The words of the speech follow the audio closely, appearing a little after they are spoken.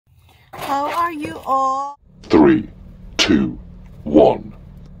How are you all? 3, 2, 1.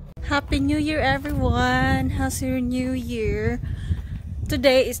 Happy New Year, everyone! How's your New Year?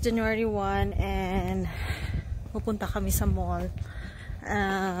 Today is January 1 and pupunta kami sa mall.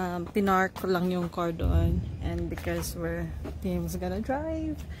 Pinark ko lang yung car doon, and because Tim's gonna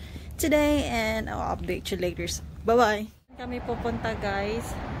drive today, and I'll update you later. Bye-bye! Kami pupunta,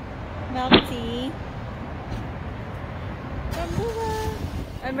 guys. Melty.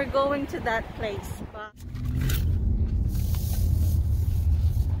 And we're going to that place. Bye.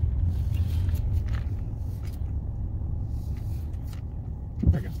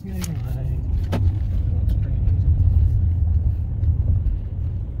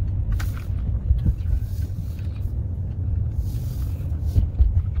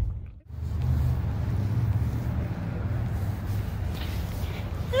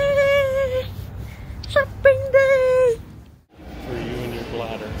 Shopping day! For you and your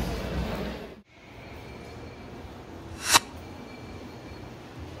bladder.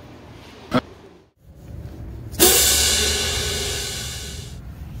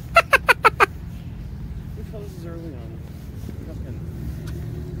 Who closes early on?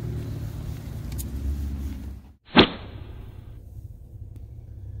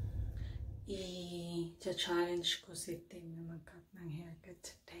 I-challenge ko si Tim na mag-cut ng haircut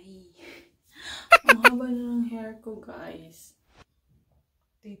today. Ang haba na ng hair ko, guys.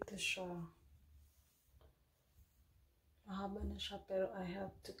 Dito siya. Mahaba na siya, pero I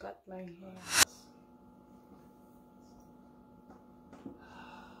have to cut my hair.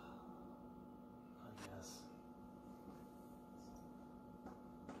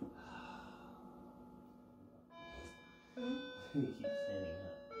 You keep standing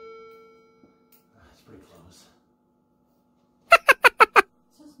up. It's pretty close.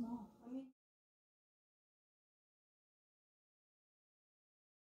 It's so small.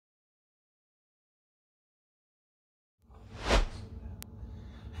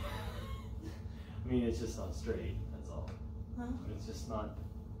 I mean, it's just not straight, that's all. Huh? It's just not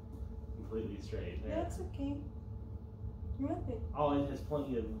completely straight. Yeah, it's okay. Rub it. Oh, it has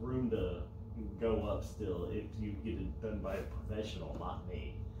plenty of room to go up still if you get it done by a professional, not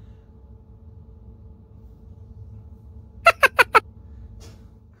me.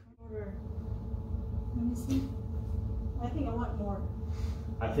 Order. Let me see. I think I want more.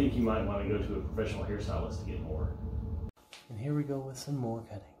 I think you might want to go to a professional hairstylist to get more. And here we go with some more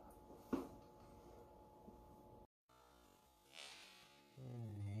cutting.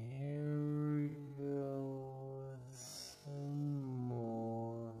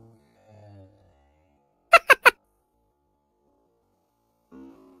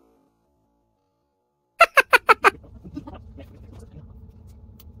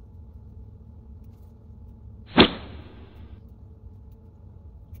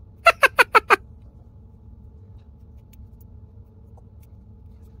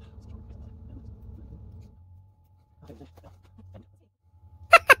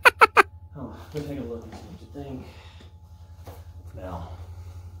 Oh, let's take a look and see what you think. Now,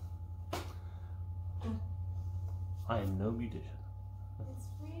 I am no beautician. It's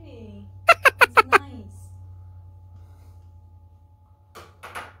pretty. It's nice.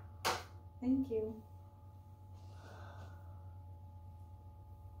 Thank you.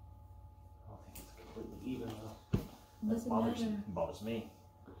 I don't think it's completely even though. Doesn't matter. Bothers me.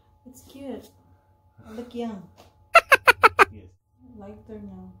 It's cute. I look young. Yes. Lighter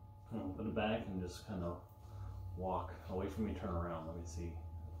now. Put it back and just kind of walk away from me. Turn around. Let me see.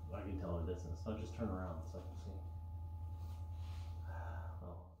 I can tell the distance. No, just turn around so I can see.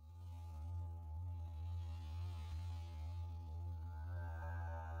 Oh.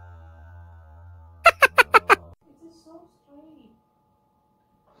 It is so straight.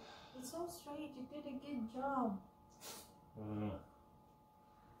 It's so straight. You did a good job.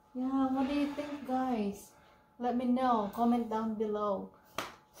 Yeah, what do you think, guys? Let me know. Comment down below.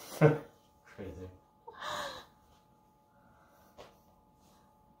 Crazy.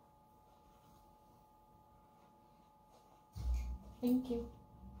 Thank you.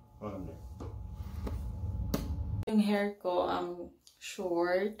 Welcome. Yung hair ko,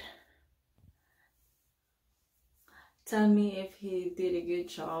 short. Tell me if he did a good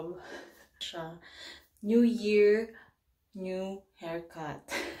job. New year, new haircut.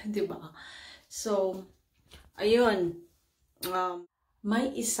 Diba? So, ayun.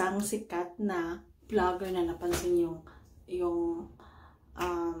 May isang sikat na vlogger na napansin yung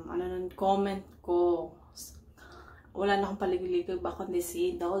comment ko. Wala na akong paligid-ligid ba kundi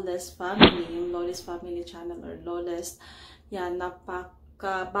si Lawless Family, yung Lawless Family channel or Lawless. Yan,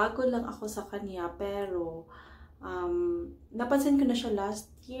 napaka bago lang ako sa kanya, pero Napansin ko na siya last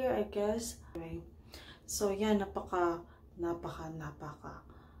year, I guess. Anyway, so yan, napaka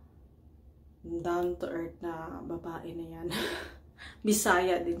down to earth na babae na yan.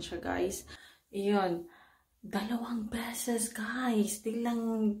 Bisaya din siya, guys. Iyon, 2 beses, guys. Di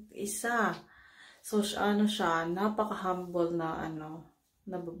lang isa. So, ano siya, napaka-humble na,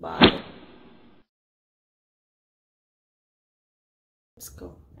 na babae. Let's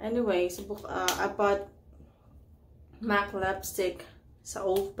go. Anyway, I bought MAC lipstick sa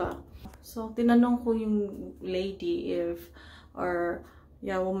Ulta. So, tinanong ko yung lady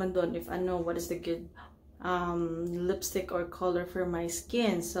woman doon, if I know what is the good lipstick or color for my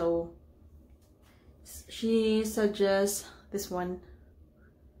skin. So, she suggests this one.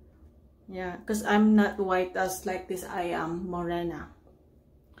 Yeah, because I'm not white as like this, I am morena.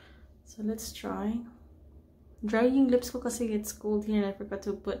 So, let's try. Dry yung lips ko kasi it's cold here and I forgot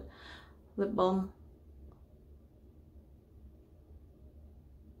to put lip balm.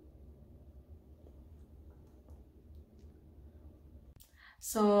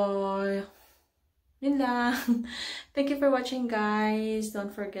 So, yun lang. Thank you for watching, guys.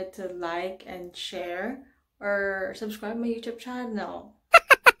 Don't forget to like and share or subscribe my YouTube channel.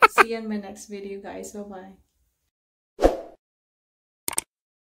 See you in my next video, guys. Bye-bye.